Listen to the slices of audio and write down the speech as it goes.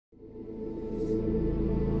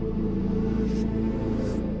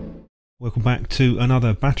Welcome back to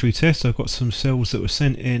another battery test. I've got some cells that were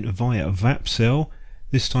sent in via Vapcell.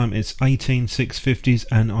 This time it's 18650s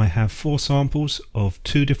and I have 4 samples of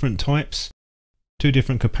 2 different types, 2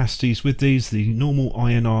 different capacities with these. The normal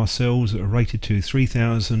INR cells are rated to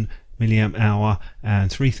 3000 mAh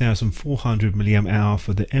and 3400 mAh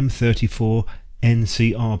for the M34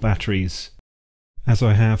 NCR batteries. As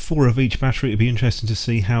I have 4 of each battery, it'll be interesting to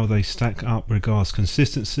see how they stack up regards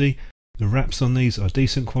consistency. The wraps on these are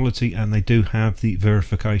decent quality and they do have the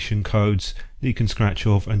verification codes that you can scratch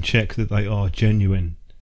off and check that they are genuine.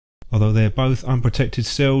 Although they're both unprotected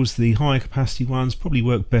cells, the higher capacity ones probably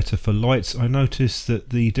work better for lights. I noticed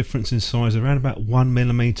that the difference in size around about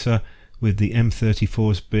 1mm, with the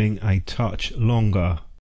M34s being a touch longer.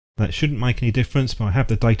 That shouldn't make any difference, but I have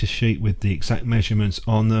the data sheet with the exact measurements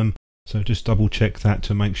on them, so just double check that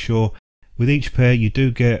to make sure. With each pair you do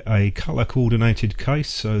get a colour coordinated case,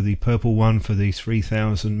 so the purple one for the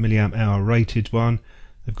 3000 mAh rated one,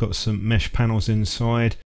 they've got some mesh panels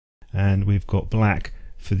inside, and we've got black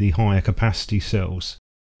for the higher capacity cells.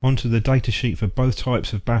 Onto the data sheet for both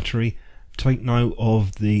types of battery. Take note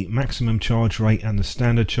of the maximum charge rate and the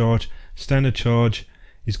standard charge. Standard charge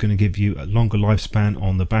is going to give you a longer lifespan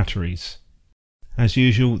on the batteries. As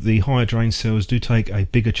usual, the higher drain cells do take a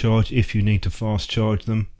bigger charge if you need to fast charge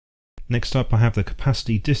them. Next up I have the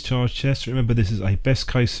capacity discharge test. Remember, this is a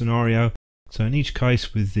best case scenario, so in each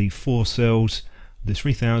case with the 4 cells, the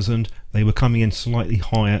 3000, they were coming in slightly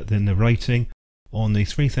higher than the rating. On the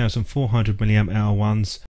 3400 mAh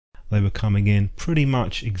ones, they were coming in pretty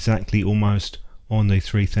much exactly almost on the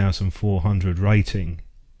 3400 rating.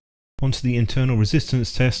 Onto the internal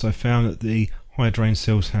resistance test, I found that the higher drain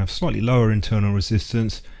cells have slightly lower internal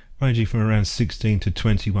resistance, ranging from around 16 to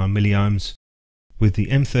 21 milliohms. With the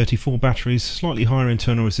M34 batteries, slightly higher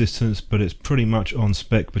internal resistance, but it's pretty much on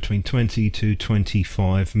spec between 20 to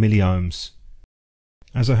 25 milliohms.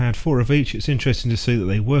 As I had 4 of each, it's interesting to see that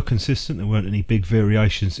they were consistent. There weren't any big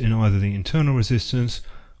variations in either the internal resistance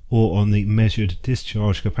or on the measured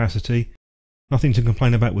discharge capacity. Nothing to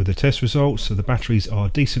complain about with the test results, so the batteries are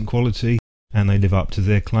decent quality and they live up to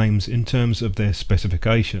their claims in terms of their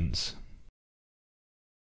specifications.